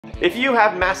If you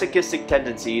have masochistic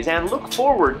tendencies and look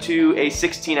forward to a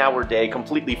 16-hour day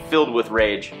completely filled with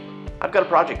rage, I've got a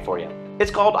project for you.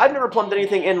 It's called I've Never Plumbed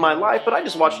Anything in My Life, but I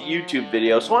just watched a YouTube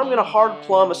video, so I'm going to hard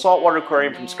plumb a saltwater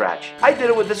aquarium from scratch. I did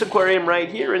it with this aquarium right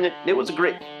here, and it was a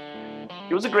great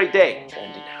day.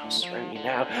 Serenity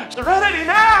now, serenity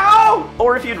now!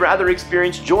 Or if you'd rather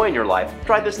experience joy in your life,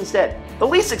 try this instead. The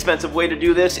least expensive way to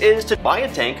do this is to buy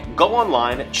a tank, go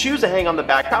online, choose a hang on the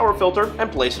back power filter, and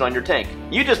place it on your tank.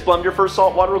 You just plumbed your first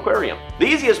saltwater aquarium. The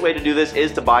easiest way to do this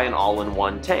is to buy an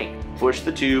all-in-one tank. Push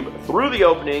the tube through the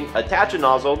opening, attach a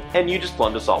nozzle, and you just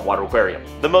plumbed a saltwater aquarium.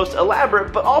 The most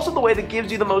elaborate, but also the way that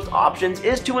gives you the most options,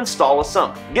 is to install a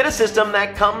sump. Get a system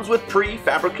that comes with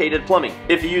prefabricated plumbing.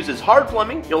 If it uses hard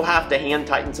plumbing, you'll have to hand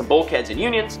tighten some bulkheads and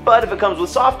unions, but if it comes with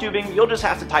soft tubing, you'll just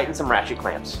have to tighten some ratchet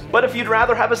clamps. But if you'd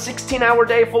rather have a 16-hour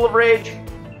day full of rage,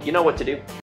 you know what to do.